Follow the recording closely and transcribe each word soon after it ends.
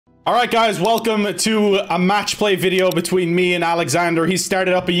Alright guys, welcome to a match play video between me and Alexander. He's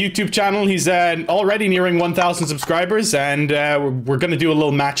started up a YouTube channel. He's already nearing 1,000 subscribers, and we're gonna do a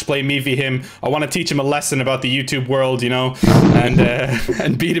little match play, me v him. I want to teach him a lesson about the YouTube world, you know,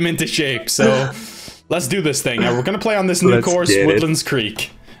 and beat him into shape. So let's do this thing. We're gonna play on this new course, Woodlands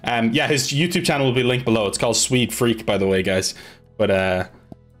Creek. Yeah, his YouTube channel will be linked below. It's called SwedeFreak, by the way, guys. But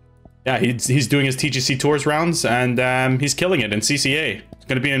yeah, he's doing his TGC Tours rounds, and he's killing it in CCA. It's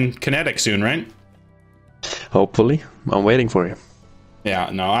gonna be in Kinetic soon, right? Hopefully. I'm waiting for you.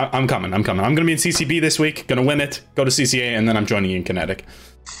 Yeah, no, I'm coming. I'm gonna be in CCB this week, gonna win it, go to CCA, and then I'm joining you in Kinetic.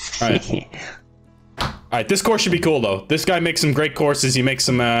 Alright. Alright, this course should be cool, though. This guy makes some great courses. He makes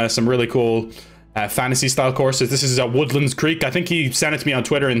some really cool fantasy-style courses. This is at Woodlands Creek. I think he sent it to me on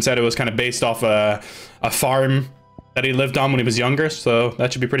Twitter and said it was kind of based off a farm that he lived on when he was younger, so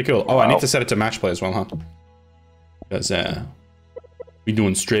that should be pretty cool. Oh, wow. I need to set it to match play as well, huh? Because, we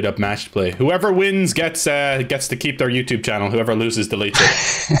doing straight up match play. Whoever wins gets to keep their YouTube channel. Whoever loses deletes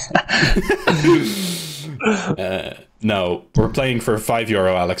it. No, we're playing for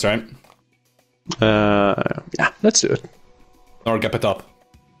 €5, Alex, right? Yeah, let's do it. Or get it up.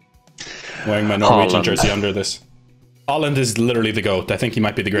 Wearing my Norwegian jersey under this. Holland is literally the GOAT. I think he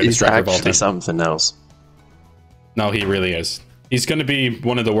might be the greatest striker of all time. He's something else. No, he really is. He's going to be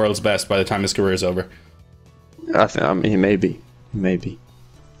one of the world's best by the time his career is over. I mean, he may be. Maybe.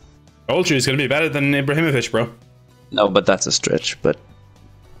 Told you he's going to be better than Ibrahimovic, bro. No, but that's a stretch. But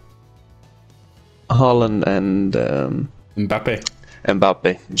Holland and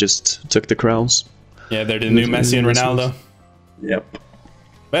Mbappe just took the crowns. Yeah, they're the new Messi and Ronaldo. Yep.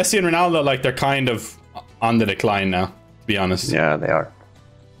 Messi and Ronaldo, like, they're kind of on the decline now, to be honest. Yeah, they are.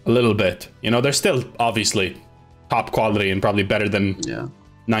 A little bit. You know, they're still obviously top quality and probably better than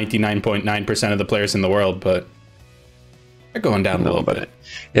 99.9% of the players in the world, but they're going down a little bit.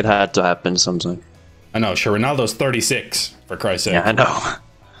 It had to happen sometime. I know, sure, Ronaldo's 36, for Christ's sake. Yeah, I know.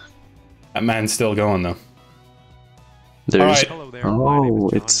 That man's still going, though. There's... Oh,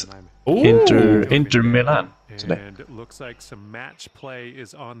 it's Inter Milan today. And it looks like some match play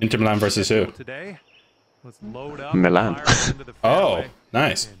is on Inter Milan versus who? Today. Let's load up Milan. Oh,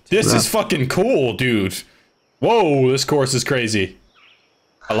 nice. This is fucking cool, dude. Whoa, this course is crazy.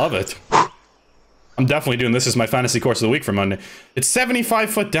 I love it. I'm definitely doing this as my fantasy course of the week for Monday. It's 75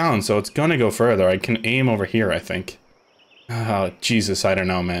 foot down, so it's gonna go further. I can aim over here, I think. Oh, Jesus, I don't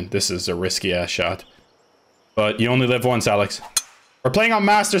know, man. This is a risky-ass shot. But you only live once, Alex. We're playing on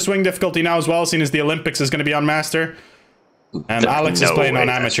Master swing difficulty now as well, seeing as the Olympics is going to be on Master. And Alex is playing on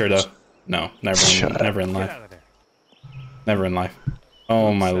Amateur, though. No, never in life. Never in life.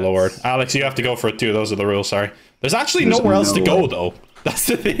 Oh, my lord. Alex, you have to go for it, too. Those are the rules, sorry. There's actually nowhere else to go, though. That's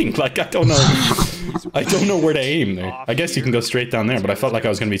the thing. Like, I don't know. I don't know where to aim there. I guess you can go straight down there, but I felt like I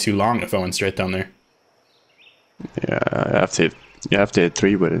was going to be too long if I went straight down there. Yeah, you have to hit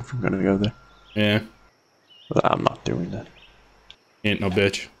 3 with it if you're going to go there. Yeah. But I'm not doing that. Ain't no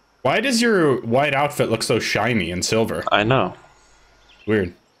bitch. Why does your white outfit look so shiny and silver? I know.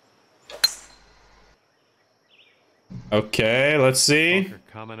 Weird. Okay, let's see. Bunker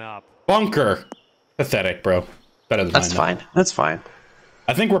coming up. Bunker. Pathetic, bro. Better than mine. That's fine. That's fine.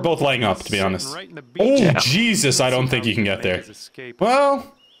 I think we're both laying up, to be honest. Oh, Jesus, I don't think you can get there.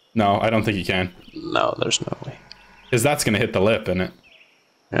 Well, no, I don't think you can. No, there's no way. Because that's going to hit the lip, innit?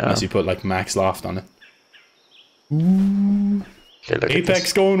 Yeah. Unless you put, like, max loft on it. Okay,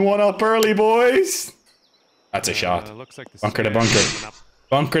 Apex going one up early, boys. That's a shot. Bunker to bunker.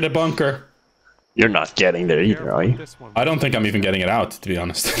 Bunker to bunker. You're not getting there either, are you? I don't think I'm even getting it out, to be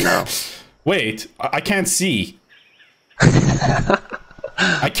honest. No. Wait, I can't see.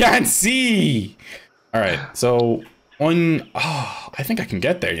 I can't see. All right, so I think I can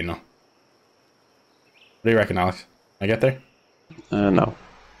get there, you know. What do you reckon, Alex? Can I get there? No.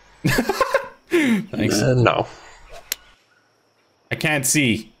 Thanks. No. I can't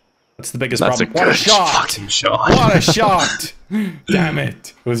see. That's the biggest That's problem. What a shot! Shot. What a shot! Damn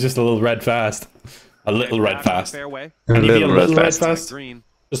it! It was just a little red fast. A little red fast. Can you be a little red fast?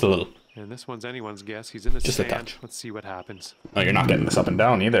 Just a little. And this one's anyone's guess. He's in the just stand. A touch. Let's see what happens. No, you're not getting this up and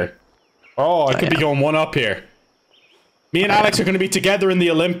down either. Oh, I could be going one up here. Me and Alex are going to be together in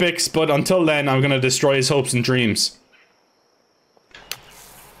the Olympics, but until then, I'm going to destroy his hopes and dreams.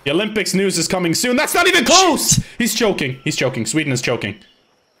 The Olympics news is coming soon. That's not even close! He's choking. He's choking. Sweden is choking.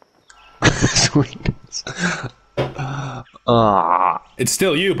 Sweden. It's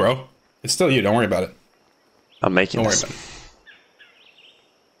still you, bro. It's still you. Don't worry about it. I'm making Don't worry about it.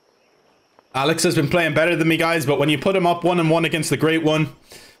 Alex has been playing better than me, guys, but when you put him up 1-1 against the Great One,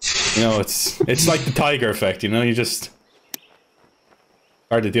 you know, it's like the Tiger effect, you know, you just...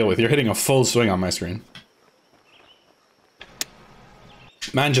 Hard to deal with. You're hitting a full swing on my screen.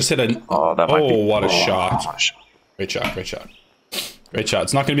 Man just hit a... Oh, that might be... what a oh, shot. shot. Great shot, great shot. Great shot.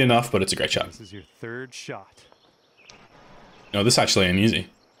 It's not going to be enough, but it's a great shot. This is your third shot. No, this actually ain't easy.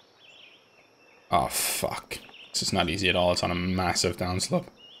 Oh, fuck. This is not easy at all. It's on a massive downslope.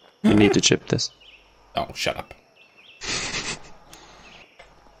 You need to chip this. Oh, shut up.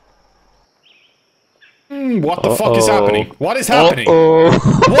 What the fuck is happening? What is happening?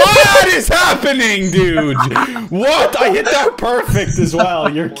 What is happening, dude? What? I hit that perfect as well.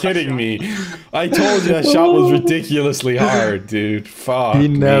 You're kidding me. I told you that shot was ridiculously hard, dude. Fuck He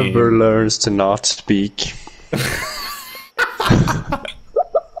me. never learns to not speak.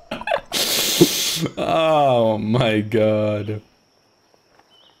 Oh my god.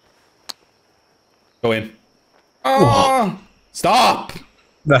 Go in. Oh, stop!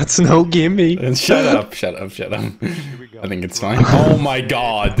 That's no gimme. And shut up, shut up, shut up. I think it's fine. Oh my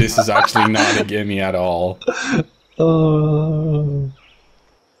god, this is actually not a gimme at all. Oh.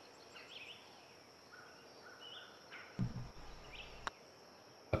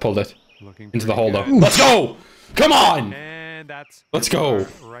 I pulled it. Looking Into the pretty hole though. good. Let's go! Come on! And that's Let's go.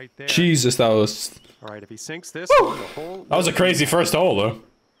 right there. Jesus, that was... All right, if he sinks this, Woo! the hole. That was a crazy first hole though.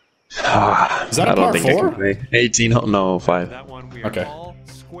 Is that I a don't par think I 4? can play 18. No, 5. That one we are Okay. all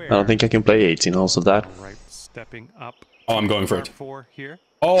square. I don't think I can play 18 holes of that. Right, stepping up. Oh, I'm going for Par it. 4 here.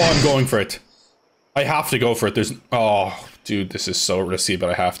 Oh, I'm going for it. I have to go for it. There's... Oh, dude, this is so risky, but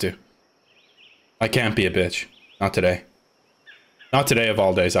I have to. I can't be a bitch. Not today. Not today of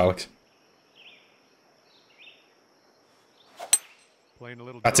all days, Alex. Playing a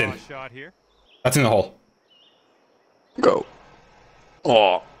little That's draw in. shot here. That's in the hole. Go.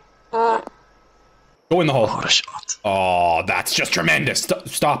 Oh. Go in the hole. What a shot. Oh, that's just tremendous.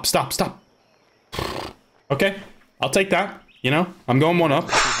 Stop, stop, stop. Okay, I'll take that. You know, I'm going one up.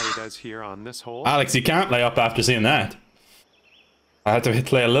 See how he does here on this hole. Alex, you can't lay up after seeing that. I had to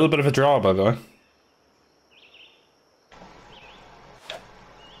play a little bit of a draw, by the way.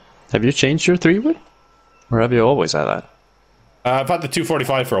 Have you changed your 3-wood? Or have you always had that? I've had the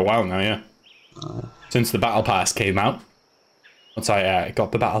 245 for a while now, yeah. Since the Battle Pass came out. Once I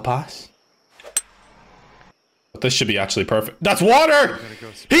got the Battle Pass. But this should be actually perfect. That's water!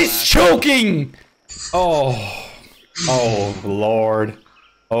 He's choking! Oh. Oh, Lord.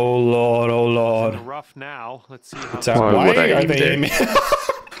 Oh, Lord, oh, Lord. Rough now. Let's see how. Why would I are aim they there? aiming?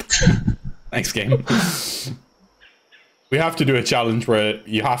 Thanks, game. We have to do a challenge where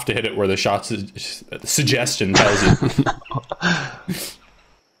you have to hit it where the shot suggestion tells you.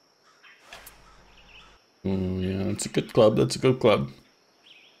 Yeah, it's a good club. That's a good club.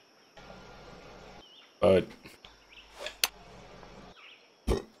 But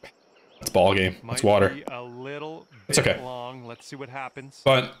it's ball game. It's water. Be a little It's bit okay. long. Let's see what happens.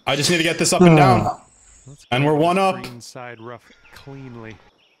 But I just need to get this up and down. Let's And go we're one the up. green side rough cleanly.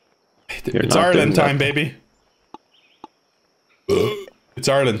 You're It's not Ireland doing that. time, baby. It's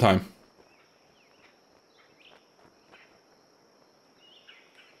Ireland time.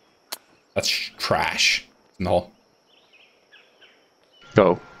 That's trash. In the hole.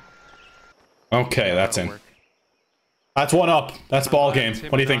 Go. Okay, that's in. That's one up. That's ball game.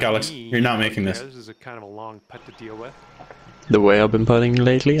 What do you think, Alex? You're not making this. This is a kind of a long putt to deal with. The way I've been putting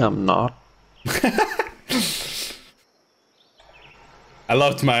lately, I'm not. I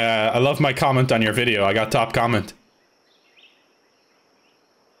loved my comment on your video. I got top comment.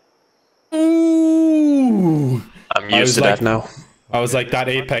 Ooh. I'm I was used to like- that now. I was like that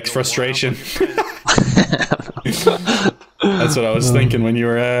apex frustration. That's what I was thinking when you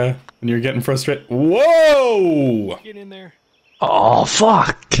were getting frustrated. Whoa! Get in there. Oh,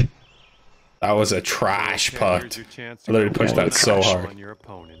 fuck. That was a trash putt. Here's your chance I to literally go pushed one that so up hard. on your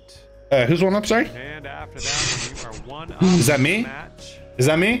opponent. Who's one up, sorry? And after that, you are one up. Is that me? in the match. Is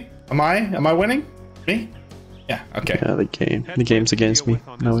that me? Am I winning? Me? Yeah, okay. Yeah, the game's against me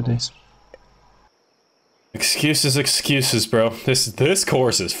nowadays. Excuses, bro. This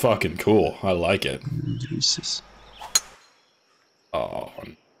course is fucking cool. I like it. Jesus. Oh.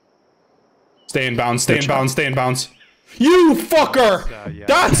 Stay in bounds, stay in bounds, stay in bounds. You fucker! Yeah.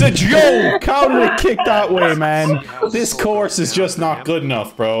 That's a joke! How did it kick that way, man? This course is just not good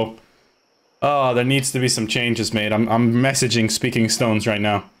enough, bro. Oh, there needs to be some changes made. I'm messaging Speaking Stones right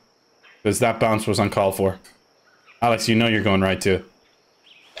now. Because that bounce was uncalled for. Alex, you know you're going right too.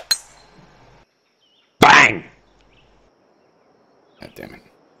 Bang! God damn it.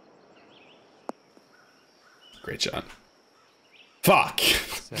 Great shot. Fuck!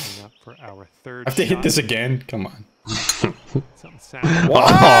 Setting up for our third I have to hit shot. this again? Come on. Something sound.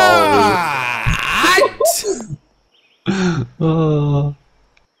 What? Oh.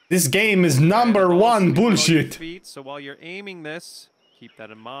 This game is number one bullshit. Feet, so while you're aiming this, keep that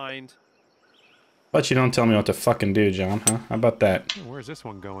in mind. But you don't tell me what to fucking do, John, huh? How about that? Where's this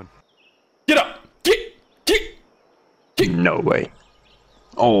one going? Get up! Get! No way.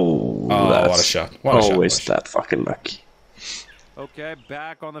 Oh, Oh, what a shot. What a shot. Always that fucking lucky. Okay,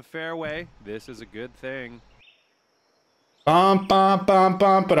 back on the fairway. This is a good thing. Bum, bum, bum,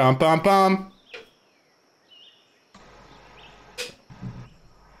 bum, ba-dum, bum, bum.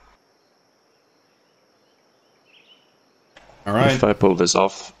 All right. If I pull this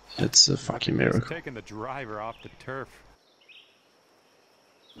off, it's a fucking He's miracle. taking the driver off the turf.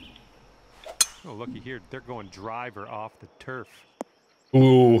 Oh, looky here. They're going driver off the turf.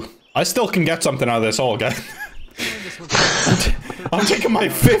 Ooh, I still can get something out of this hole, guys. I'm taking my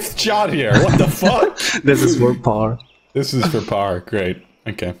 5th shot here. What the fuck? This is for par. This is for par. Great.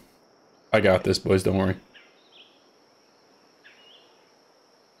 Okay. I got this, boys. Don't worry.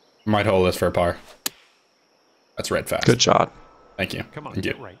 Might hold this for a par. That's red fast. Good shot. Thank you. Come on, Thank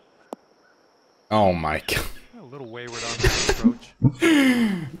you. get right. Oh my god. A little wayward on that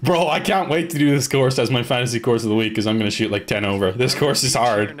approach. Bro, I can't wait to do this course as my fantasy course of the week because I'm going to shoot like 10 over. This course is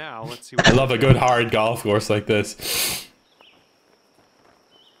hard. Now, let's see I love a good hard golf course like this.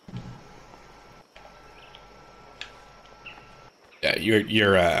 Yeah,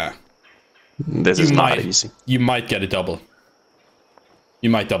 you're This is not easy. You might get a double. You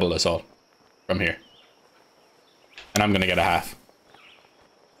might double this all from here. And I'm gonna get a half.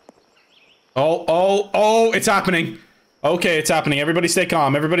 Oh, it's happening. Okay, it's happening. Everybody stay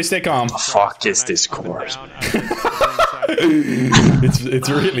calm. Everybody stay calm. The fuck is this course? It's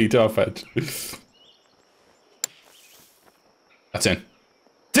really tough, Ed. That's in.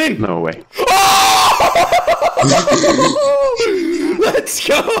 It's in! No way. Let's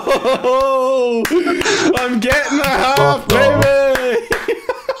go! I'm getting a half, baby!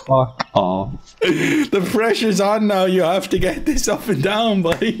 Fuck off. The pressure's on now. You have to get this up and down,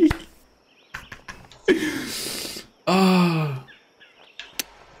 buddy.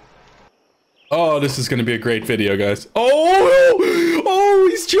 Oh, this is gonna be a great video, guys. Oh,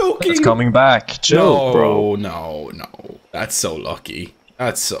 he's joking. It's coming back. Chill, bro. No. That's so lucky.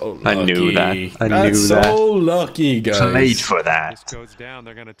 That's so lucky. I knew that. That's so lucky, guys. Played for that. This goes down,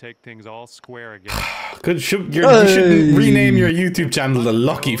 they're gonna take things all square again. You should rename your YouTube channel The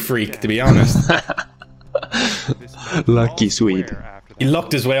Lucky Freak, to be honest. Lucky Swede. He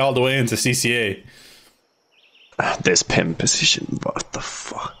lucked his way all the way into CCA. This pin position, what the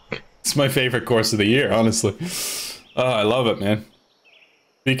fuck? It's my favorite course of the year, honestly. Oh, I love it, man.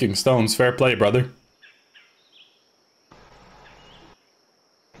 Speaking stones, fair play, brother.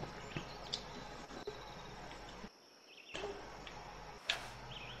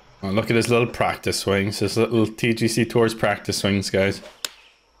 Oh, look at his little practice swings. His little TGC Tours practice swings, guys.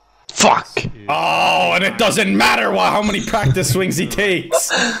 Fuck! Oh, and it doesn't matter how many practice swings he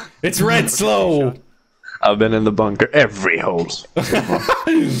takes. It's red slow. I've been in the bunker every hole.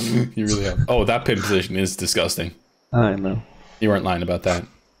 You really have. Oh, that pin position is disgusting. I know. You weren't lying about that.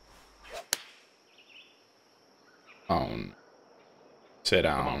 Oh. Sit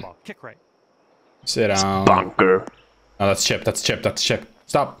down. Kick right. Sit down. Bunker. Oh, that's chip. That's chip. That's chip.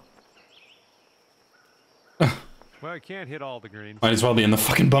 Stop. Well, I can't hit all the greens. Might as well be in the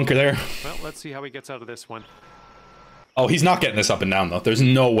fucking bunker there. Well, let's see how he gets out of this one. Oh, he's not getting this up and down, though. There's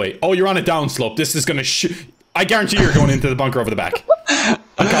no way. Oh, you're on a downslope. This is gonna I guarantee you're going into the bunker over the back.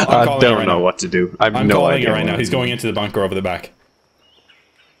 I don't know what to do. I have I'm no calling idea it right now. He's going into the bunker over the back.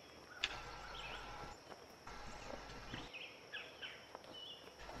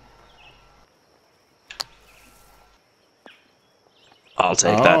 I'll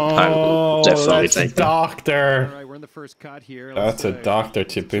take that. I will definitely that's take a that. doctor. All right, we're in the first cut here. That's a Dr.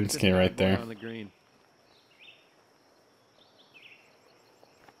 Jvnkie right there. On the green.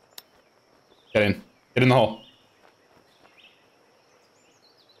 Get in. Get in the hole.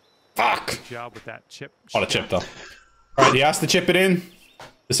 Fuck! Good job with that chip. What a chip, though. Alright, he has to chip it in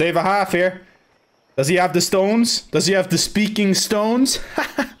to save a half here. Does he have the stones? Does he have the speaking stones?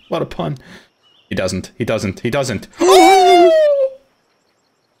 What a pun. He doesn't. He doesn't. He doesn't.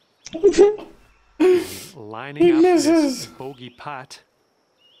 Lining He up misses. this bogey putt.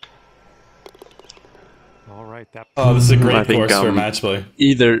 All right, that. Oh, this is a great I think, course for match play.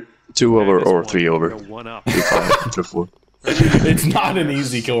 Either 2 over this or one, 3 over. go one up. 4. It's not an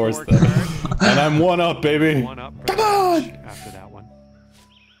easy course, though. And I'm 1 up, baby. One up. Come on! After that one,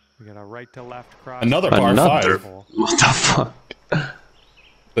 we got a right to left cross. Another par Another? 5. What the fuck?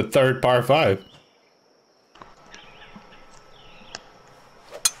 The third par 5.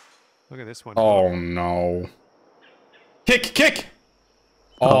 Look at this one. Oh, no. Kick! Kick!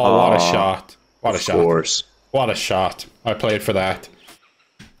 Oh, what a shot. What a shot. Of course. What a shot. I played for that.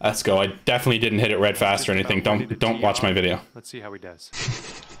 Let's go. I definitely didn't hit it red fast or anything. Don't watch my video. Let's see how he does.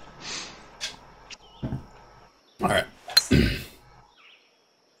 Alright.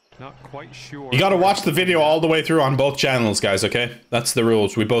 Not quite sure. You gotta watch the video all the way through on both channels, guys, okay? That's the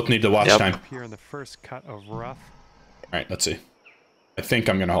rules. We both need the watch time. Here in the first cut of rough. Alright, let's see. I think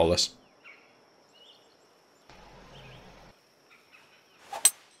I'm gonna hold this.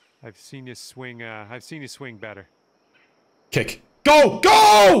 I've seen you swing better. Kick. Go!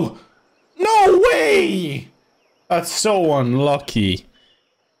 Go! No way! That's so unlucky.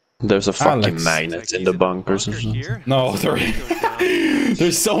 There's a fucking Alex. magnet in the bunkers or something. No,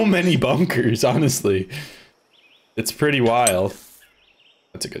 there's so many bunkers, honestly. It's pretty wild.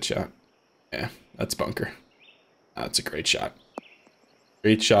 That's a good shot. Yeah, that's bunker. That's a great shot.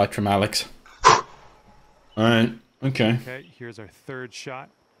 Great shot from Alex. Alright, okay. Okay, here's our third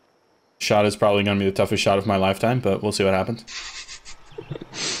shot. Shot is probably going to be the toughest shot of my lifetime, but we'll see what happens.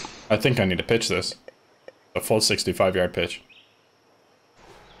 I think I need to pitch this. A full 65-yard pitch.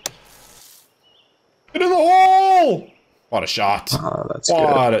 Get in the hole! What a shot. Oh, that's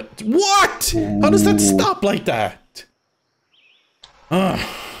good. What? How does that stop like that?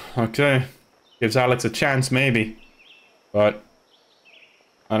 Okay. Gives Alex a chance, maybe. But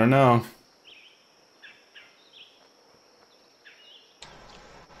I don't know.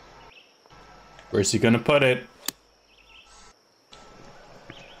 Where's he gonna put it?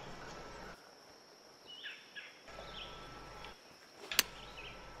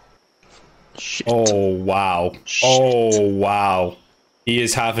 Shit. Oh, wow. Shit. Oh, wow. He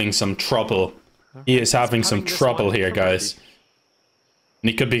is having some trouble. He is having some trouble here, guys. And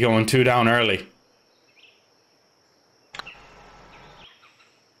he could be going 2 down early.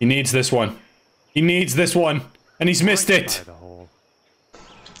 He needs this one. He needs this one. And he's missed it.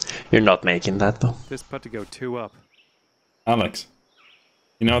 You're not making that, though. This putt to go 2 up. Alex.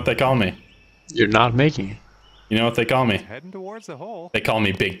 You know what they call me? You're not making it. You know what they call me? Heading towards the hole. They call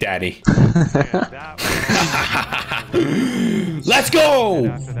me Big Daddy. Let's go!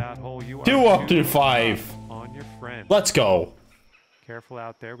 After that hole, you are 2 up to 5. On your friend. Let's go. Careful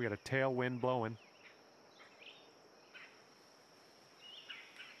out there. We got a tailwind blowing.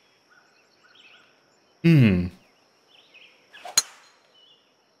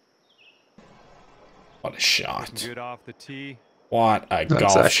 What a shot. Good off the tee. What a That's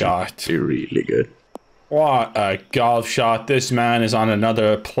golf actually shot. really good. What a golf shot. This man is on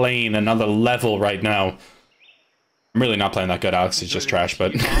another plane, another level right now. I'm really not playing that good, Alex. It's just trash,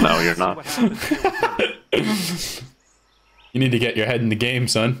 but... No, you're not. You need to get your head in the game,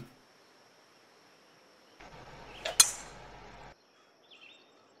 son.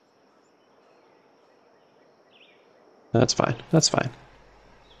 That's fine. That's fine.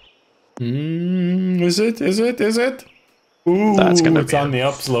 Is it? Is it? Is it? Ooh, That's gonna it's be on the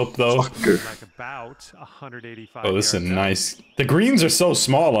upslope, though. Like about 185. Oh, this is yards out. nice. The greens are so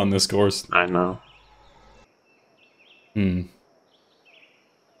small on this course. I know. Put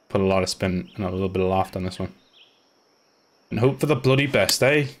a lot of spin and a little bit of loft on this one. And hope for the bloody best,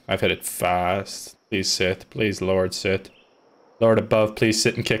 eh? I've hit it fast. Please sit. Please, Lord, sit. Lord above, please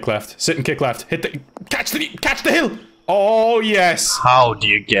sit and kick left. Sit and kick left. Hit the... Catch the hill! Oh, yes! How do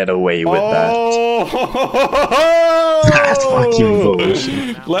you get away with that? Oh! That's fucking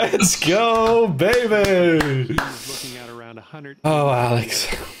bullshit. Let's go, baby! Looking at around 100. Oh, Alex.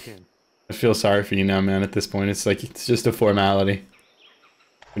 I feel sorry for you now, man, at this point. It's like, it's just a formality.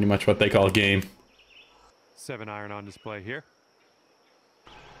 Pretty much what they call a game. 7-iron on display here.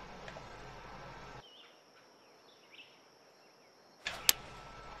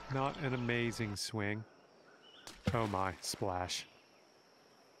 Not an amazing swing. Oh my, splash.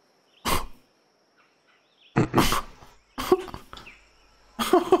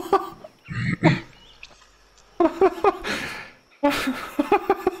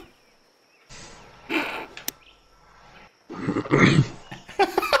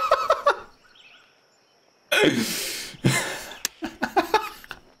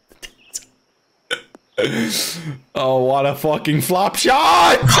 Oh, what a fucking flop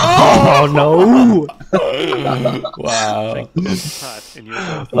shot! Oh, no! Wow. Putt, and you're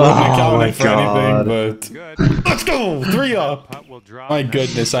both Oh, my for God. anything, good. but let's go! 3 up! Putt will drop. My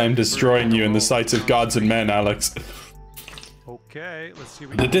goodness, I am destroying you in the sights of gods and men, Alex. Okay, let's see.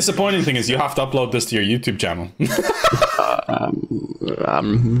 The disappointing thing is you have to upload this to your YouTube channel.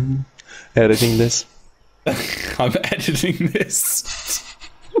 I'm editing this. I'm editing this.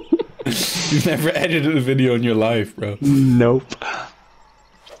 You've never edited a video in your life, bro. Nope.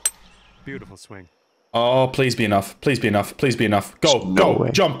 Beautiful swing. Oh, please be enough. Please be enough. Please be enough. Go, No go.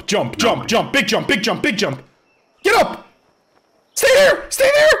 way. Jump, jump, jump, jump. Big jump, big jump, big jump. Get up. Stay there. Stay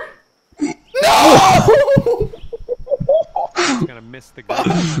there. No! Gonna miss the goal,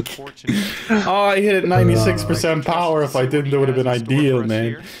 unfortunately. Oh, I hit it 96% power. If I didn't, it would have been ideal,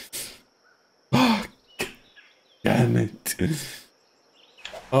 man. Oh, damn it.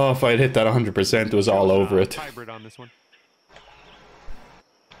 Oh, if I had hit that 100%, it was all over it. Hybrid on this one.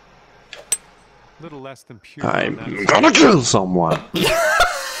 Little less than pure. I'm gonna kill someone.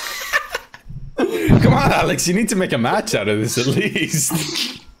 Come on, Alex. You need to make a match out of this at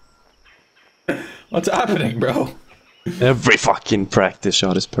least. What's happening, bro? Every fucking practice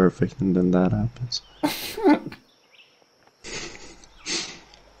shot is perfect, and then that happens.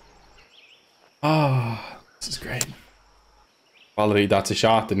 Oh, this is great. Quality, that's a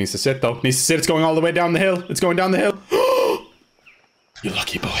shot that needs to sit, though. Needs to sit. It's going all the way down the hill. It's going down the hill. You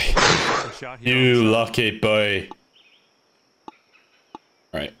lucky boy. You lucky boy.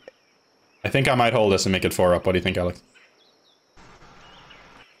 Alright. I think I might hold this and make it 4 up. What do you think, Alex?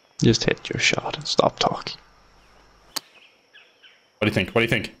 Just hit your shot and stop talking. What do you think? What do you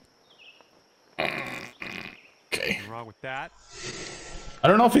think? Okay. Nothing wrong with that. I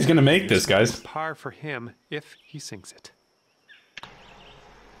don't know if he's gonna make this, guys. Par for him if he sinks it.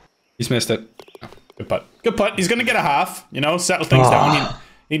 He's missed it. Oh, good putt. Good putt. He's gonna get a half. You know, settle things down.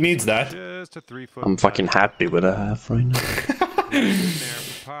 He needs that. Just a 3-foot. I'm fucking happy with a half right now.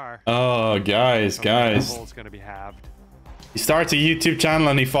 Oh, guys. Gonna be halved. He starts a YouTube channel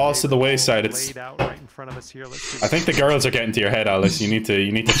and he falls to the wayside. It's. Laid out right in front of us here. I think the girls are getting to your head, Alice. You need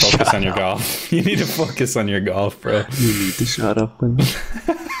to focus on your golf. You need to focus on your golf, bro. You need to shut up and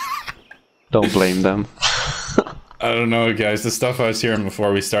don't blame them. I don't know, guys. The stuff I was hearing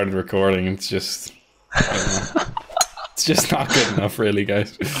before we started recording, it's just, I don't know. It's just not good enough, really,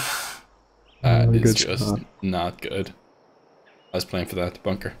 guys. It's just not good. I was playing for that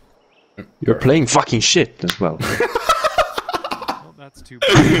bunker. You're playing fucking shit as well. Well, that's too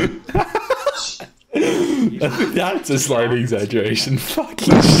bad. That's a slight exaggeration.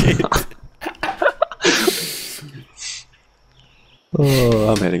 Fucking shit. Oh,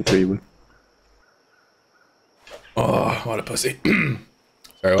 I'm heading 3-wood. Oh, what a pussy. Very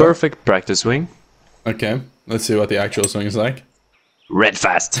well. Perfect practice swing. Okay, let's see what the actual swing is like. Red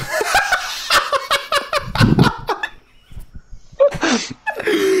fast.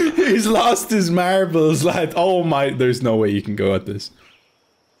 He's lost his marbles, lad. Oh my, there's no way you can go at this.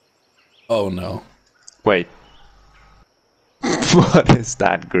 Oh no. Wait. What is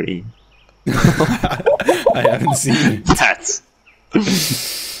that green? I haven't seen it. That's...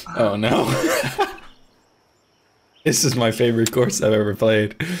 Oh no. This is my favorite course I've ever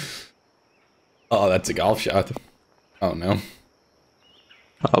played. Oh, that's a golf shot. Oh no.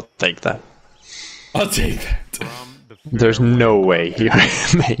 I'll take that. I'll take that. There's no way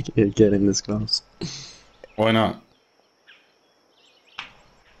you're getting this close. Why not?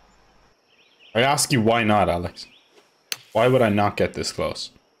 I ask you why not, Alex? Why would I not get this close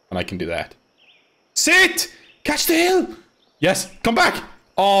when I can do that? Sit! Catch the hill! Yes, come back!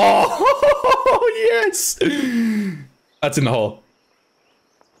 Oh, yes! That's in the hole.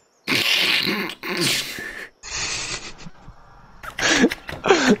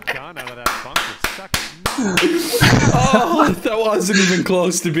 Gone out of that bunker. Sucks. Oh, that wasn't even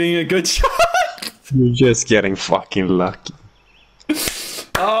close to being a good shot. You're just getting fucking lucky.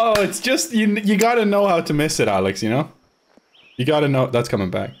 Oh, it's just, you gotta know how to miss it, Alex, you know? You gotta know. That's coming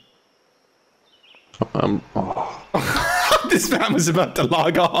back. Oh. This man was about to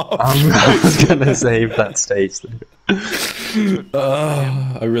log off. I was gonna save that stage there.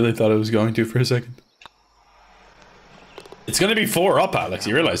 I really thought I was going to for a second. It's gonna be 4 up, Alex.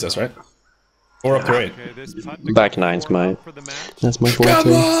 You realize this, right? 4 up to 8. Okay, Back nine's my... That's my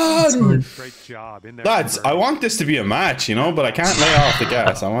Come on! Great job in there. Lads, I want this to be a match, you know, but I can't lay off the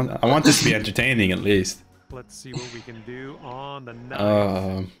gas. I want this to be entertaining at least. Let's see what we can do on the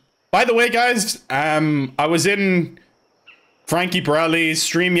night. By the way, guys, I was in Frankie Borelli's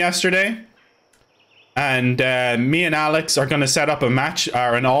stream yesterday, and me and Alex are going to set up a match,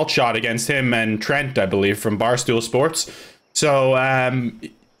 or an alt shot against him and Trent, I believe, from Barstool Sports. So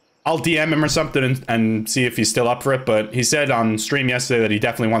I'll DM him or something and see if he's still up for it. But he said on stream yesterday that he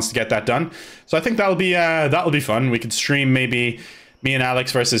definitely wants to get that done. So I think that'll be fun. We could stream maybe me and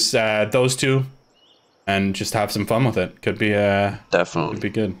Alex versus those two, and just have some fun with it. Could be definitely could be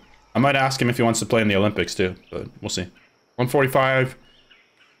good. I might ask him if he wants to play in the Olympics too, but we'll see. 145.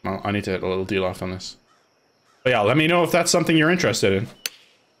 Well, I need to hit a little deal off on this. But yeah, let me know if that's something you're interested in.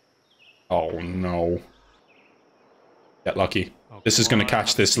 Oh no. Get lucky. This is gonna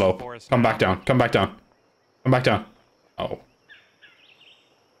catch this slope. Come back down. Come back down. Come back down. Oh.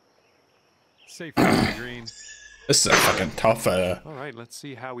 Safe on the green. This is a fucking tough, All right, let's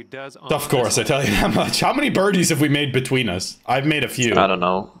see how he does on tough course, I tell you that much. How many birdies have we made between us? I've made a few. I don't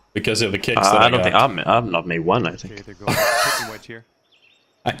know. Because of the kicks that I I don't got. think I've not made one. I think. Okay, they're going chicken wedge here.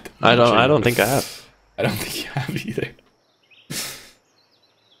 I don't think I have. I don't think you have either. It's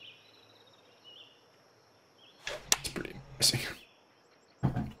pretty embarrassing.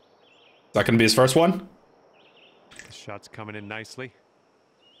 Is that gonna be his first one? The shot's coming in nicely.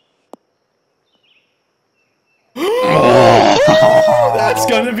 That's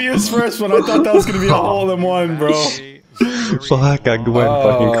gonna be his first one. I thought that was gonna be a hole-in-one, bro. Fuck, I went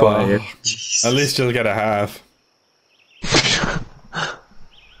fucking quiet. At least you'll get a half.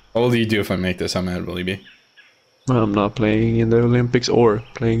 What will you do if I make this? How mad will you be? I'm not playing in the Olympics or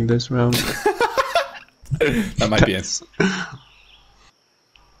playing this round. That might be it.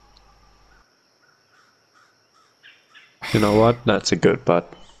 You know what? That's a good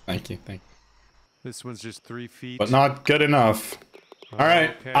putt. Thank you, thank you. This one's just 3 feet. But not good enough. All right,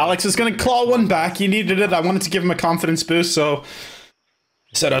 Okay. Alex is gonna claw one back. He needed it. I wanted to give him a confidence boost, so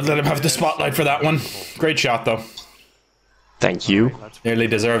said I'd let him have the spotlight for that one. Great shot, though. Thank you. Nearly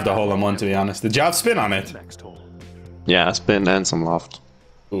deserved a hole-in-one, to be honest. Did you have spin on it? Next hole. Yeah, spin and some loft.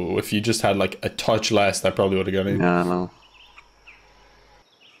 Ooh, if you just had like a touch less, that probably would have got in. Yeah, I know.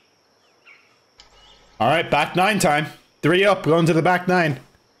 All right, back 9 time. 3 up, going to the back 9.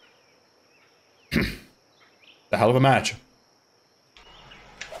 The hell of a match.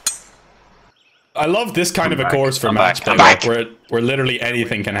 I love this kind of a course for match play, like, where literally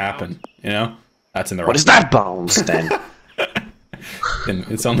anything can happen. You know, that's in the. What is that bounce then?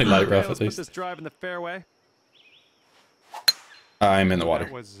 It's only light rough Let's at put least. this drive in the fairway. I'm in the water.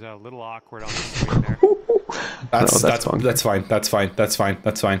 That was a little awkward on the swing there. That's fine. That's fine. That's fine.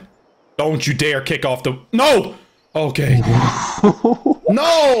 That's fine. Don't you dare kick off the. No. Okay.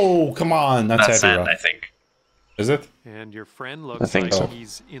 No. Come on. That's heavy rough. I think. Is it? And your friend looks think like so.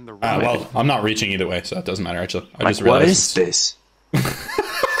 he's in the right. Well, I'm not reaching either way, so it doesn't matter actually. I Like, just what realized is this?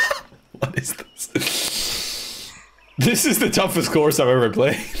 What is this? This is the toughest course I've ever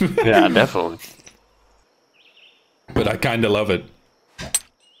played. Yeah, definitely. But I kind of love it.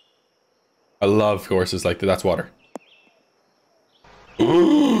 I love courses like that. That's water.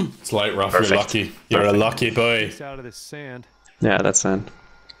 It's light rough. Perfect. You're lucky. You're a lucky boy. He's out of this sand. Yeah, that's sand.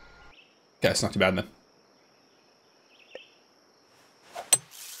 Yeah, it's not too bad then.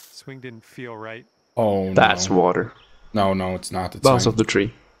 Swing didn't feel right. Oh, That's no. water. No, no, it's not. It's Bounce fine. off the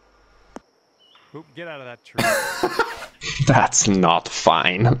tree. Oop, get out of that tree. That's not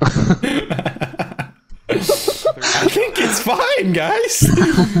fine. I think it's fine, guys.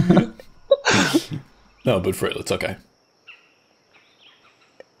 No, but for real, it's okay.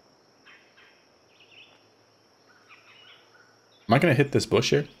 Am I gonna hit this bush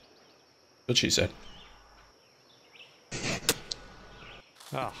here? That's what she said.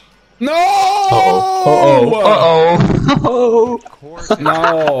 Oh, No! Uh-oh. of course.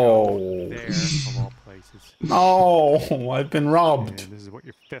 No! There, of all places. No! I've been robbed. And this is what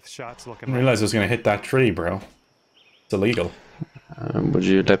your 5th shot's I looking didn't like. realize I was gonna hit that tree, bro. It's illegal. Would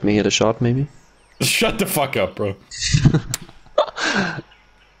you let me hit a shot, maybe? Shut the fuck up, bro.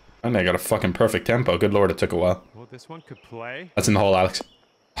 And I got a fucking perfect tempo. Good lord, it took a while. Well, this one could play. That's in the hole, Alex.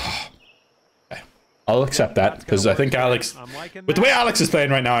 Okay. I'll accept that, because I think Alex... I'm liking With the way Alex is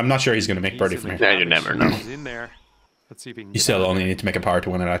playing right now, I'm not sure he's going to make birdie for me. Yeah, you never know. He's in there. Let's see if he can You get still out. only need to make a par to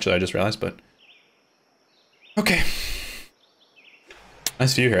win it, actually, I just realized, but... Okay.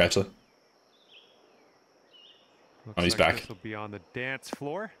 Nice view here, actually. Looks Oh, he's like back. This will be on the dance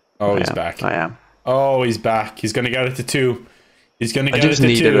floor. Oh, he's Yeah, back. I am. Oh, he's back. He's going to get it to 2. He's going to I get it just to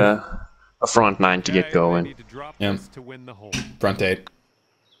needed 2. a front 9 to Okay, get they going. need to drop Yeah. this to win the hole. Front 8.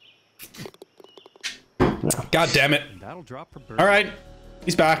 God damn it. That'll drop for birdie. All right.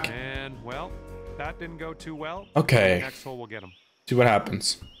 He's back. And, well, that didn't go too well. Okay. Next hole will get him. See what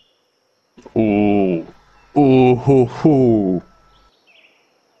happens. Ooh. Ooh, hoo, hoo.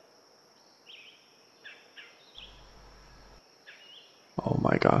 Oh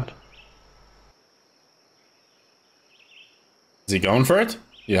my god. Is he going for it?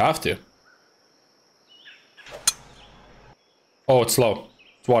 You have to. Oh, it's slow.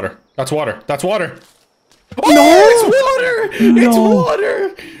 It's water. That's water. That's water. Oh, no! It's water! It's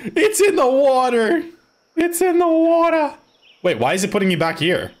water! It's in the water! It's in the water! Wait, why is it putting you back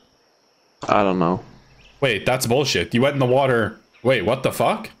here? I don't know. Wait, that's bullshit. You went in the water. Wait, what the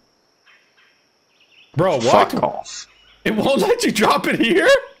fuck? Bro, what? Fuck off. It won't let you drop it here?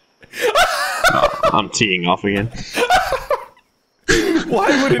 I'm teeing off again.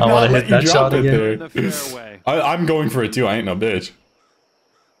 Why would it I not wanna let hit you that drop shot it again. there? In the fairway. I'm going for it too. I ain't no bitch.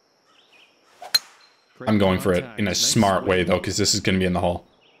 Great I'm going for it contact. in a Nice smart way swing. though, because this is going to be in the hole.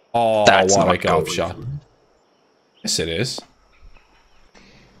 Oh, That's what not a golf going. shot. Yes, it is.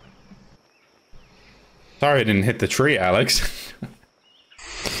 Sorry I didn't hit the tree, Alex.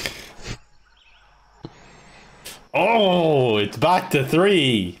 Oh, it's back to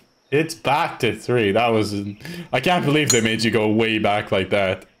 3. It's back to 3. That was... I can't believe they made you go way back like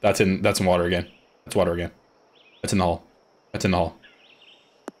that. That's in water again. That's water again. That's in the hole. That's in the hole.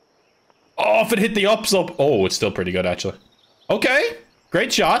 Oh, if it hit the upslope. Oh, it's still pretty good, actually. Okay.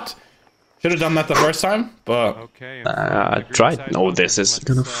 Great shot. Should have done that the first time, but... Okay. I tried. No, this is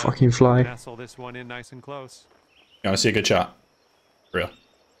gonna fucking fly. Nestle this one in nice and close. You want to see a good shot? Real.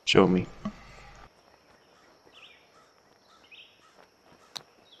 Show me.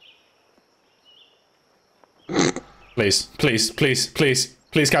 Please, please, please, please,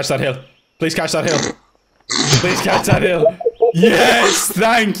 please catch that hill. Please catch that hill. Please catch that hill. Yes,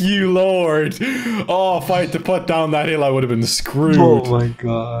 thank you, Lord. Oh, if I had to put down that hill, I would have been screwed. Oh my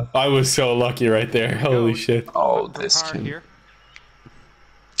god. I was so lucky right there. Holy shit. Oh, this can...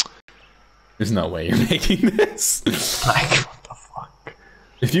 There's no way you're making this. Like, what the fuck?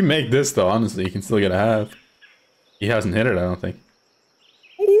 If you make this, though, honestly, you can still get a half. He hasn't hit it, I don't think.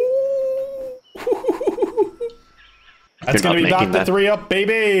 That's going to be back to 3 up,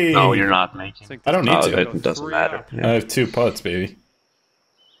 baby. No, you're not making. I don't need to. It doesn't matter. I have 2 putts, baby.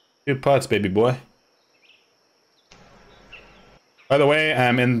 2 putts, baby boy. By the way,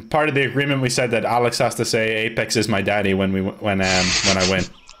 in part of the agreement, we said that Alex has to say Apex is my daddy when I win.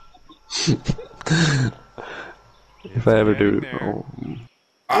 If I ever do, Come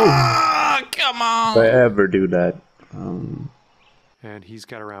on! if I ever do that, And he's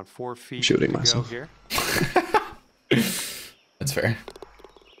got around 4 feet shooting to myself. go here. That's fair.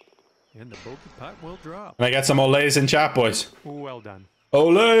 And the bogey putt will drop. Can I get some olays in chat, boys? Well done.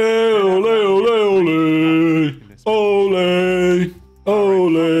 Ole, ole, ole, ole, ole, ole.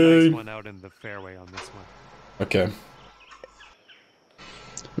 Nice one out in the fairway on this one. Okay.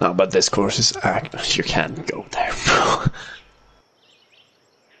 no, but this course is you can't go there, bro.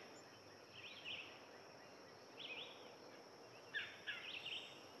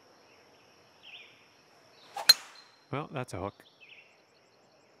 Well, that's a hook.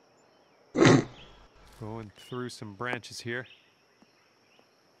 Going through some branches here.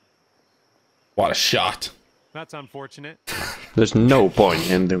 What a shot. That's unfortunate. There's no point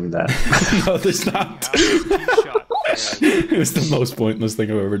in doing that. No, there's not. Shot. It's the most pointless thing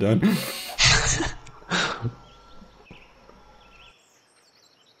I've ever done.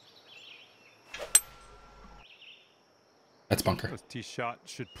 That's bunker. Tee shot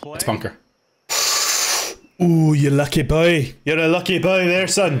should play. That's bunker. Ooh, you lucky boy. You're a lucky boy there,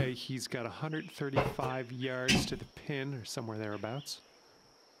 son. Okay, he's got 135 yards to the pin or somewhere thereabouts.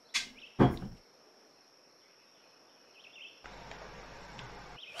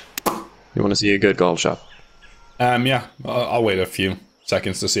 You want to see a good golf shot? Yeah. I'll wait a few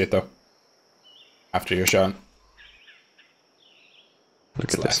seconds to see it, though. After your shot. Look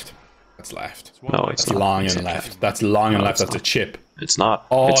It's at this. left. That's left. No, it's That's not. long and left. That's long and No, left. it's That's a not. chip. It's not.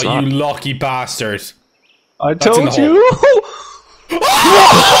 Oh, It's not. you lucky bastard. I in the told hole. you!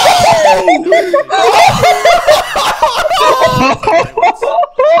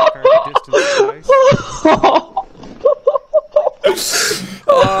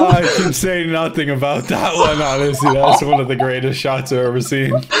 Oh, I can say nothing about that one, honestly. That's one of the greatest shots I've ever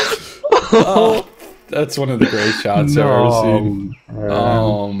seen. Oh, that's one of the great shots I've ever seen.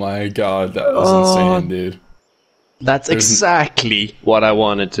 Oh my god, that was insane, dude. That's exactly what I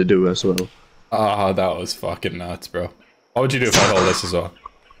wanted to do as well. Oh, that was fucking nuts, bro. What would you do if I hold this as well?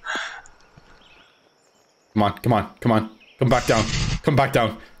 Come on, come on, come on. Come back down. Come back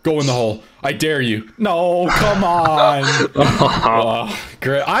down. Go in the hole. I dare you. No, come on. Oh,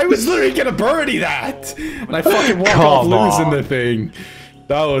 great. I was literally gonna birdie that. And I fucking walk off losing the thing.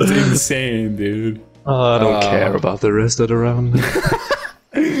 That was insane, dude. I don't care about the rest of the round.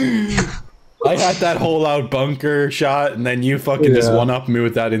 I had that hole out bunker shot, and then you fucking just one-up me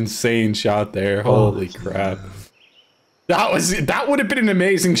with that insane shot there. Holy crap. That would have been an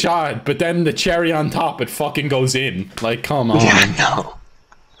amazing shot, but then the cherry on top, it fucking goes in. Like, come on. Yeah, I know.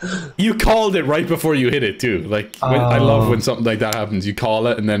 You called it right before you hit it too. Like, I love when something like that happens. You call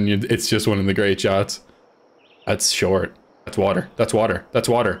it, and then it's just one of the great shots. That's short. That's water. That's water. That's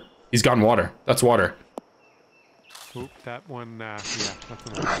water. He's gone water. That's water. Oop, that one, yeah, that's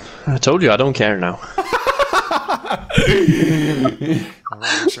I told you I don't care now.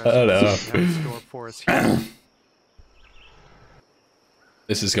 Shut up. Score for us here.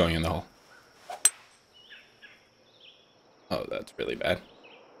 This is going in the hole. Oh, that's really bad.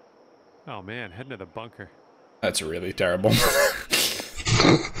 Oh man, heading to the bunker. That's really terrible. I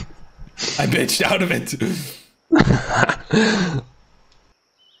bitched out of it.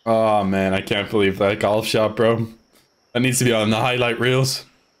 Oh man, I can't believe that golf shot, bro. That needs to be on the highlight reels.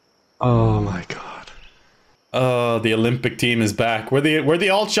 Oh my god. Oh, the Olympic team is back. We're the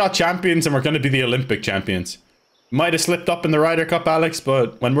alt-shot champions, and we're going to be the Olympic champions. Might have slipped up in the Ryder Cup, Alex,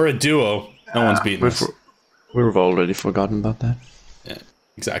 but when we're a duo, no one's beating us. We've already forgotten about that. Yeah,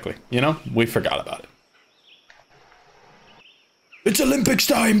 exactly. You know, we forgot about it. It's Olympics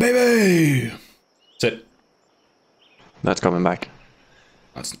time, baby! Sit. That's coming back.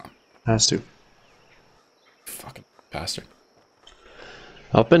 That's not. Has to. Fucking bastard.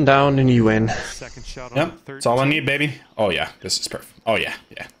 Up and down and you win. Second shot on Yep, the third. that's all I need, baby. Oh yeah, this is perfect. Oh yeah,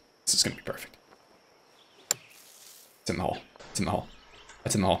 yeah. This is gonna be perfect. It's in the hole. It's in the hole.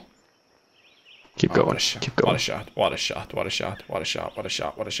 It's in the hole. Keep Oh, going. what a shot. Keep going. What a shot. What a shot. What a shot. What a shot. What a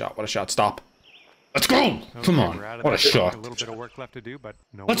shot. What a shot. What a shot. Stop. Let's go. Come on. What a shot. A little bit of work left to do, but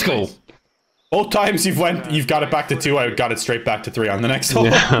no. Let's go. Both times you've got it back to 2, I got it straight back to 3 on the next hole.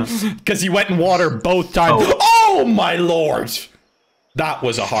 Because you went in water both times. Oh my lord! That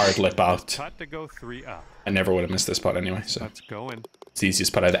was a hard lip out. Putt to go 3 up. I never would have missed this putt anyway, so That's going. it's the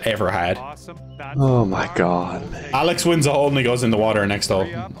easiest putt I've ever had. Awesome. That's Oh my god. Alex wins a hole and he goes in the water next hole.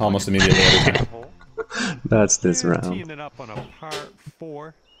 Almost immediately. That's this Teeing round. it up on a par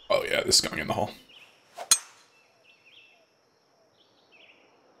 4. Oh yeah, this is going in the hole.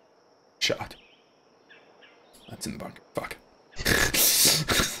 Shot. That's in the bunker. Fuck.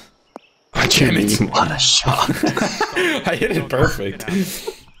 Damn it. What a shot. I hit it perfect.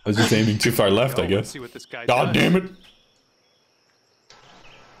 I was just aiming too far left, I guess. See what this guy God does. damn it.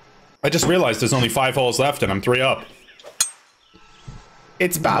 I just realized there's only 5 holes left and I'm 3 up.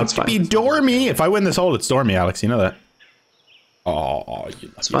 It's about That's to be fine. dormy. If I win this hole, it's dormy, Alex. You know that. Oh,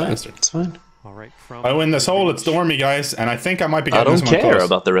 you It's fine. bastard. It's fine. All right, from If I win this hole, it's dormy, guys. And I think I might be I getting don't this one care close.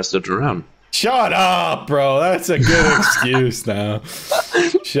 about the rest of the round. Shut up, bro. That's a good excuse now.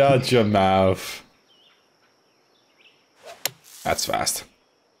 Shut your mouth. That's fast.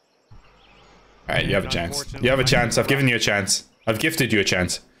 Alright, you have a chance. You have a chance. I've given you a chance. I've gifted you a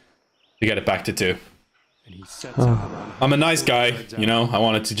chance to get it back to 2. and he sets up on I'm a nice guy, you know. I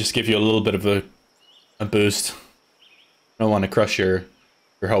wanted to just give you a little bit of a boost. I don't want to crush your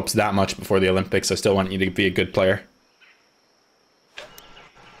hopes that much before the Olympics. I still want you to be a good player.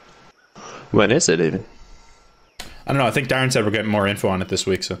 When is it even? I don't know. I think Darren said we're getting more info on it this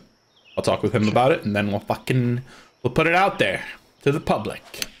week, so I'll talk with him about it, and then we'll put it out there to the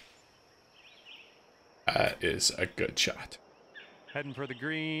public. That is a good shot. heading for the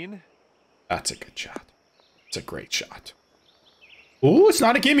green. That's a good shot. It's a great shot. Ooh, it's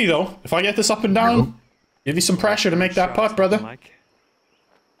not a gimme though. If I get this up and down, give you some pressure to make that putt, brother. Mike.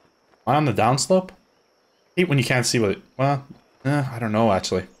 Am I on the downslope? Hate when you can't see what it. Well, I don't know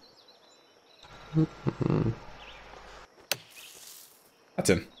actually. That's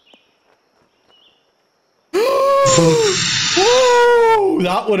in. Woo!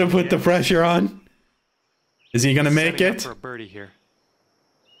 That would have put the pressure on. Is he gonna make Setting up it? for a birdie here.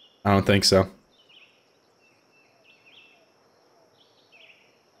 I don't think so.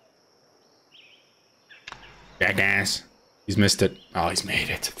 Jackass. He's missed it. Oh, he's made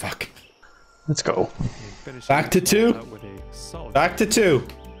it. Fuck. Let's go. And finishing Back to 2. out with a solid Back to 2.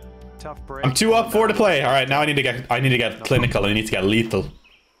 tough break. I'm 2 up, 4 to play. All right, now I need to get clinical. I need to get lethal.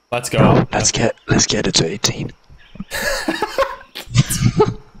 Let's go. Let's get it to 18.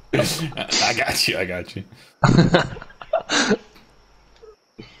 I got you. I got you.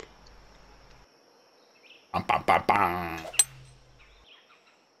 Bum, bum, bum, bum.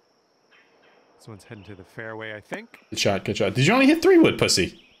 This one's heading to the fairway, I think. Good shot. Good shot. Did you only hit 3 wood,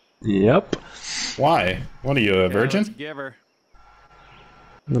 pussy? Yep. Why? What are you, a Yeah, let's virgin? give her.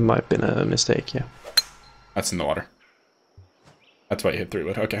 That might have been a mistake, yeah. That's in the water. That's why you hit 3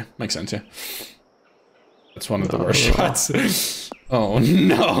 wood. Okay, makes sense. Yeah. That's one of the worst shots. Oh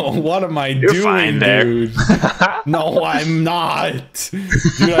no! What am I doing, fine there. dude? No, I'm not.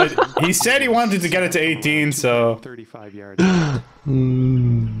 Dude, he said he wanted to get it to 18, so 35 yards.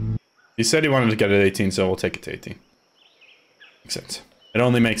 he said he wanted to get it to 18, so we'll take it to 18. Makes sense. It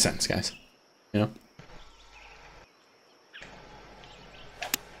only makes sense, guys. You know.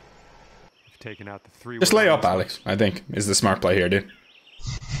 Taking out the 3. Just lay up, Alex. I think is the smart play here, dude.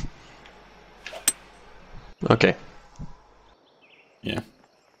 Okay. Yeah.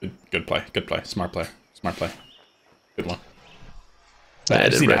 Good play. Good play. Smart play. Smart play. Good one. Bad I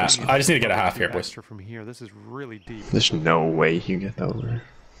just red. need to get a half here, boys. From here, this is really deep. There's no way you get over.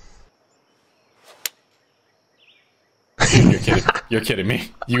 You're kidding. You're kidding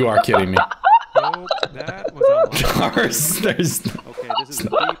me. You are kidding me. Nope, that was There's no, okay, this is a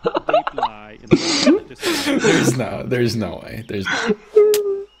deep, deep lie. In the there's no way. There's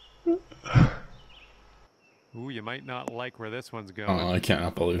Ooh, you might not like where this one's going. Oh, I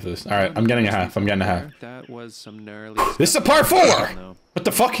cannot believe this. All right, I'm getting a half. I'm getting a half. That was some gnarly. This is a par 4. What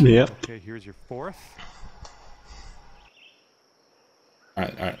the fuck? Yeah. Okay, here's your 4th. All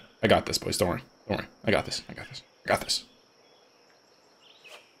right. I got this, boys. Don't worry. I got this. I got this.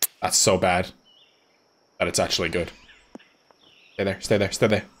 That's so bad that it's actually good. Stay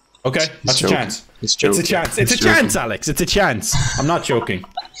there. Okay, that's a chance. It's a chance. It's a chance, Alex. It's a chance. I'm not joking.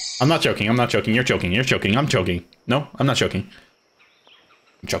 You're joking. I'm joking. No, I'm not joking.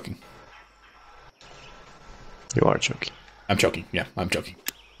 I'm joking. You are joking. I'm joking. Yeah, I'm joking.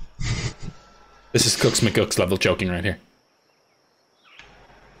 This is Cooks McCooks level joking right here.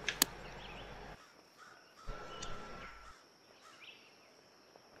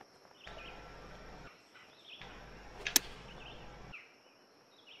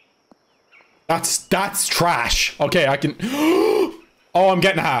 That's trash. Okay, I can. Oh, I'm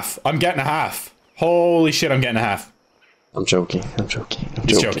getting a half. Holy shit, I'm getting a half. I'm joking.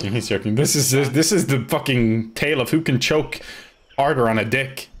 He's joking. This is the fucking tale of who can choke harder on a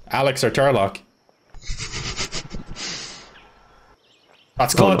dick, Alex or Turlock.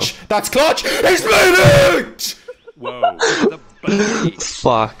 That's clutch. Oh, no. That's clutch. He's made it. Whoa.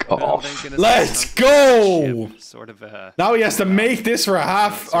 Fuck off. Let's go. Sort of now he has to make this for a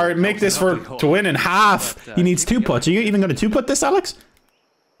half, or make this to win in half. He needs 2 putts. Are you even going to 2-putt this, Alex?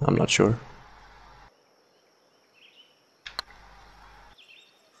 I'm not sure.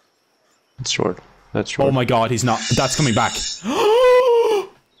 It's short. That's short. Oh my god, he's not. That's coming back.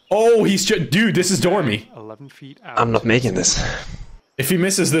 Oh, he's just. Dude, this is Dormy. 11 feet out. I'm not making this. If he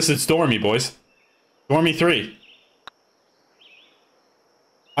misses this, it's Dormy, boys. Dormy 3.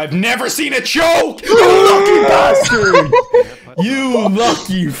 I've never seen a choke! You lucky bastard! You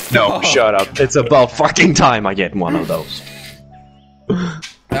lucky fuck! No, shut up. It's about fucking time I get one of those.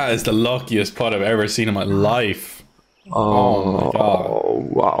 That is the luckiest putt I've ever seen in my life. Oh my god. Oh,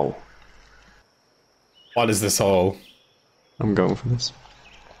 wow. What is this hole? I'm going for this.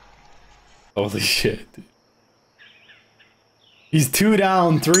 Holy shit. He's 2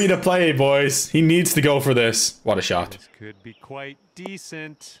 down, 3 to play, boys. He needs to go for this. What a shot. This could be quite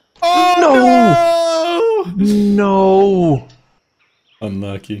decent. Oh, no! No!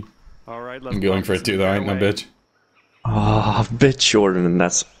 Unlucky. All right, let's I'm going for it too, though. I ain't no bitch. Ah, a bit shorter, and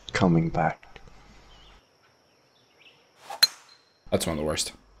that's coming back. That's one of the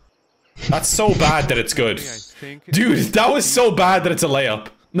worst. That's so bad that it's good. Dude, that was so bad that it's a layup.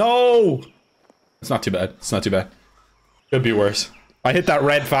 No! It's not too bad. It's not too bad. Could be worse. I hit that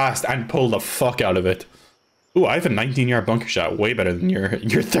red fast and pulled the fuck out of it. Ooh, I have a 19-yard bunker shot. Way better than your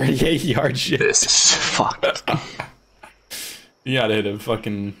 38-yard shit. This is fucked. You gotta hit a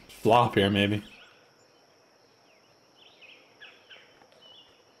fucking flop here, maybe.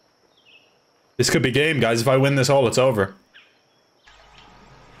 This could be game, guys. If I win this hole, it's over.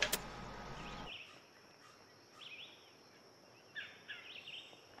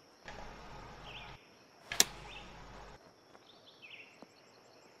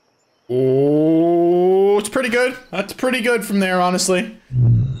 Oh, it's pretty good. That's pretty good from there, honestly.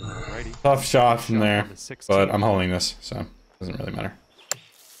 Alrighty. Tough shot from there, but I'm holding this, so it doesn't really matter.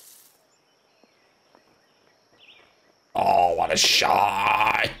 Oh, what a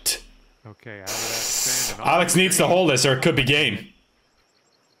shot! Okay, out of that sand. Alex needs to hold this, or it could be game.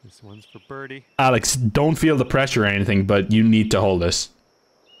 This one's for birdie. Alex, don't feel the pressure or anything, but you need to hold this.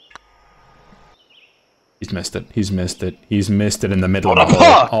 He's missed it. He's missed it. He's missed it in the middle of the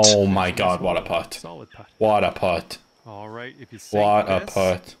hole. Oh my god, what a putt. Solid putt. What a putt. Alright, if you What a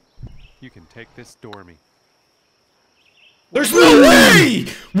putt. You can take this Dormy. There's no way!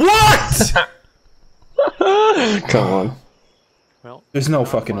 What? Come on. Well, there's no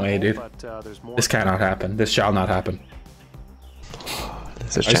fucking way, dude. But, this cannot happen. This shall not happen. I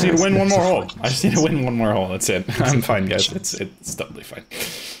just need to win one more hole. I just need to win one more hole. That's it. I'm fine, guys. It's totally fine.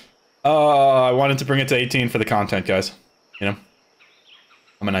 I wanted to bring it to 18 for the content, guys. You know?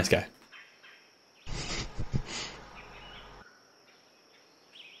 I'm a nice guy.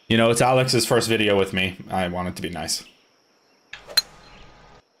 You know, it's Alex's first video with me. I want it to be nice.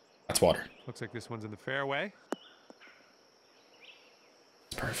 That's water. Looks like this one's in the fairway.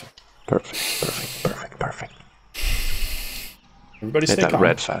 Perfect. Perfect. Everybody hit stay that calm.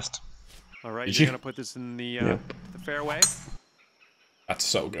 red fast. All right, you're gonna put this in the fairway. That's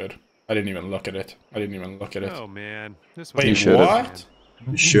so good. I didn't even look at it. Oh man, this was Wait, what?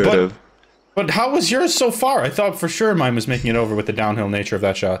 Should have. But how was yours so far? I thought for sure mine was making it over with the downhill nature of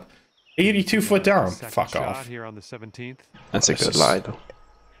that shot. 82 foot down. Fuck off. Here on the 17th. That's a good lie, though.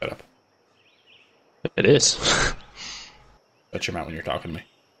 Shut up. It is. Shut your mouth when you're talking to me.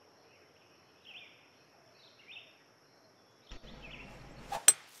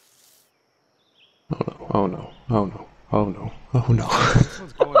 Oh no. Oh no. Oh no. Oh no. This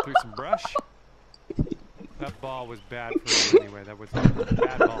one's going through some brush. That ball was bad for you anyway. That was a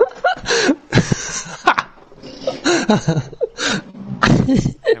bad ball.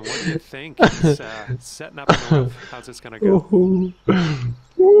 And what do you think? He's setting up in the roof. How's this gonna go?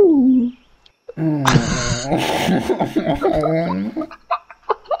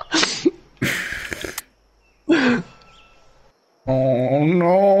 Oh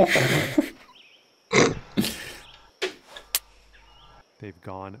no. They've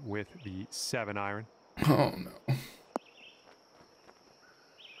gone with the 7-iron. Oh no.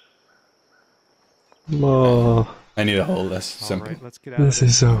 Oh, I need to hold this. Simple. All right, let's get out of this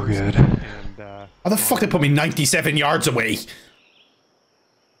is so good. And, How the fuck they put me 97 yards away?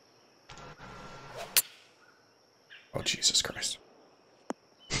 Oh Jesus Christ.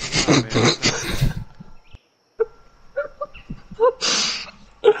 oh,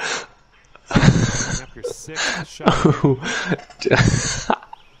 man, up your 6th shot.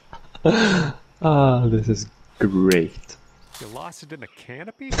 Ah, this is great. You lost it in a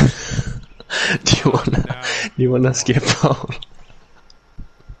canopy? Do you wanna skip out?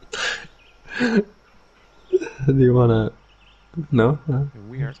 Do you wanna? No? And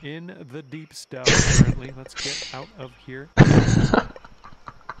we are in the deep stuff currently. Let's get out of here.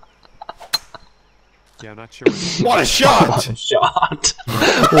 Yeah, I'm not sure. What a shot! Shot!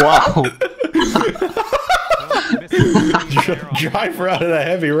 Wow! Drive her out of that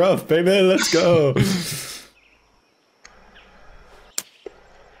heavy rough, baby. Let's go.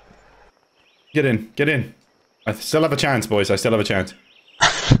 Get in. Get in. I still have a chance, boys. I still have a chance.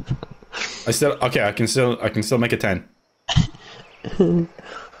 Okay, I can still make a 10.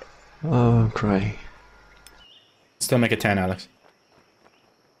 Oh, cry. Still make a 10, Alex.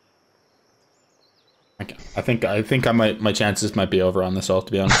 I think my chances might be over on this all,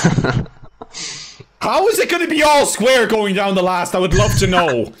 to be honest. How is it going to be all square going down the last? I would love to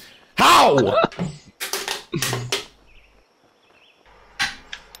know. How?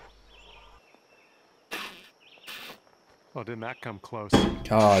 Oh, didn't that come close?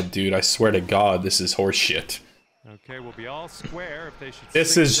 God, dude, I swear to God, this is horse shit. Okay, we'll be all square if they should.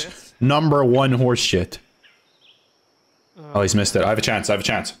 This is number one horse shit. Oh, he's missed it. I have a chance. I have a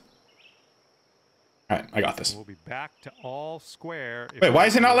chance. Alright, I got this. We'll be back to all square. Wait, why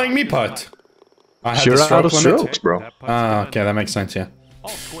is he not letting me putt? I have You're the out of stroke limit. strokes, bro. Ah, okay, that makes sense, yeah. All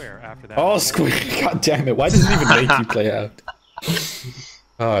square after that. All square. God damn it. Why does it even make you play out?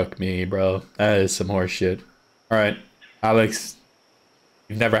 Fuck me, bro. That is some horse shit. Alright, Alex.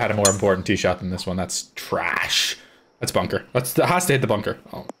 You've never had a more important tee shot than this one. That's trash. That's bunker. That has to hit the bunker.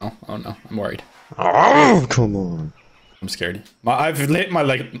 Oh no. Oh no. I'm worried. Oh, come on. I'm scared. I've hit my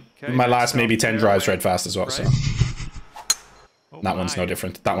last maybe 10 drives right fast as well, so. That one's no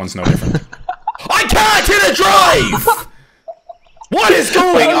different. That one's no different. I can't hit a drive! What is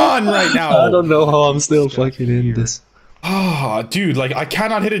going on right now? I don't know how I'm still fucking in this. Oh, dude, like, I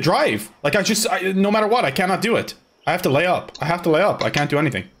cannot hit a drive. Like, no matter what, I cannot do it. I have to lay up. I have to lay up. I can't do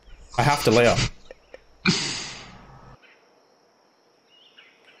anything. I have to lay up.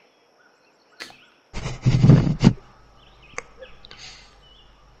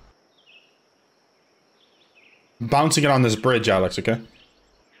 Bouncing it on this bridge, Alex, okay?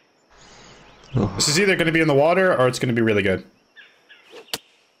 Oh. This is either going to be in the water or it's going to be really good.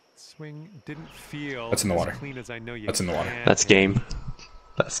 Swing didn't feel That's in the water. as clean as I know you That's in the water. can. That's game.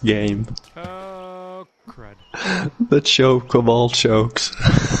 That's game. Oh, crud. The choke of all chokes.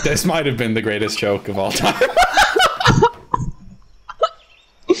 This might have been the greatest choke of all time.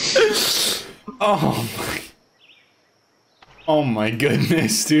 Oh my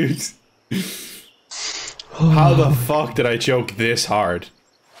goodness, dude. How the fuck did I choke this hard?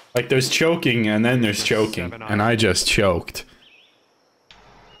 Like, there's choking and then there's choking, and I just choked.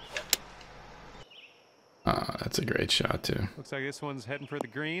 That's a great shot too. Looks like this one's heading for the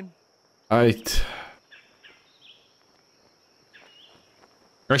green. I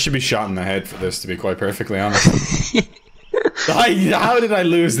should be shot in the head for this, to be quite perfectly honest. How did I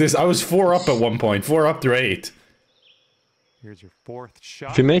lose this? I was 4 up at one point, 4 up through 8. Here's your 4th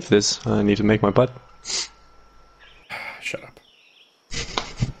shot. If you make this, I need to make my putt. Shut up.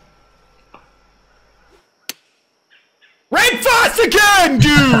 Red faucet! again,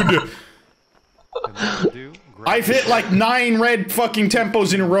 dude! And that'll do. I've hit like 9 red fucking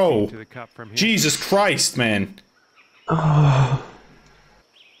tempos in a row. To the cup from here. Jesus Christ, man.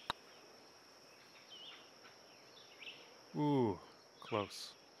 Ooh,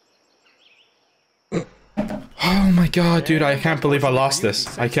 close. Oh my god, dude, I can't believe I lost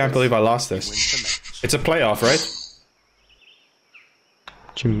this. I can't believe I lost this. It's a playoff, right?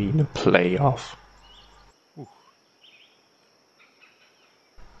 What do you mean a playoff? Ooh.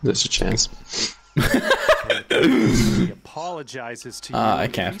 There's a chance. He apologizes to you. I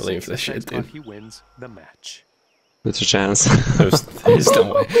can't believe this shit, dude. He wins the match. There's a chance. There's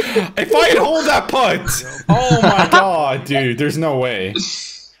no way. If I had hold that putt! Oh my god, dude, there's no way.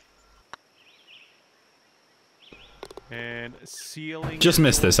 And sealing. Just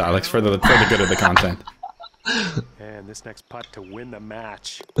miss this, Alex, for the good of the content. And this next putt to win the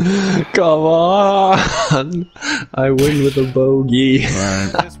match. Come on! I win with a bogey.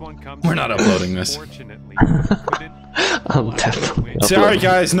 This one comes We're not uploading this. Fortunately, I'm definitely Sorry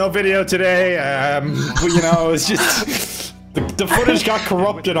guys, no video today. You know, it's just the footage got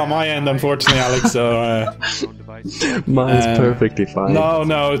corrupted on my end, unfortunately, Alex. So mine's perfectly fine.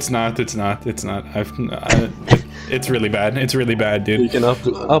 no, it's not. It's not. It's really bad. It's really bad, dude. You can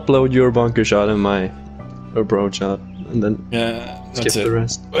upload your bunker shot and my approach shot, and then skip the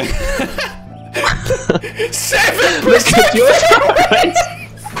rest. 7%.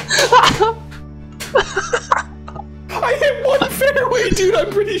 I hit 1 fairway, dude. I'm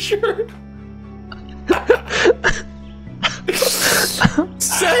pretty sure.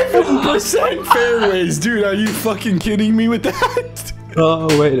 7% fairways, dude. Are you fucking kidding me with that?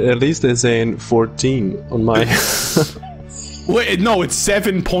 Oh wait, at least they're saying 14 on my. Wait, no, it's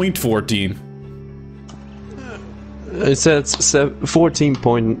 7.14. It says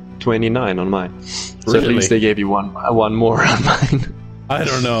 14.29 on mine. So Really? at least they gave you one more on mine. I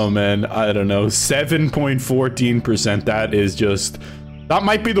don't know, man. I don't know. 7.14%. That is just... That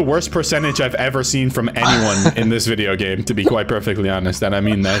might be the worst percentage I've ever seen from anyone in this video game, to be quite perfectly honest. And I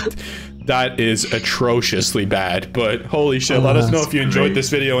mean that is atrociously bad. But holy shit, let us know if you enjoyed this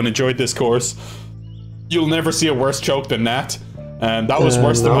video and enjoyed this course. You'll never see a worse choke than that. And that was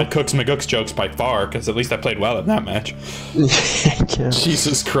worse than my Cooks McGooks jokes by far, because at least I played well in that match.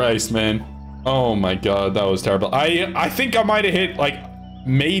 Jesus Christ, man. Oh my god, that was terrible. I think I might have hit, like,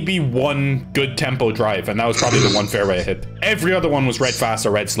 maybe one good tempo drive, and that was probably the one fairway I hit. Every other one was red fast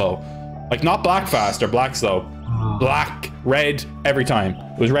or red slow. Like, not black fast or black slow. Black, red, every time.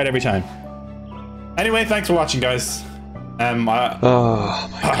 It was red every time. Anyway, thanks for watching, guys. I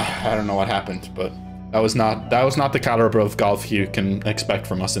don't know what happened, but that was not the caliber of golf you can expect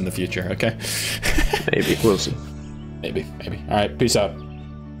from us in the future, okay? Maybe, we'll see. Maybe. Alright, peace out.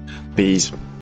 Peace.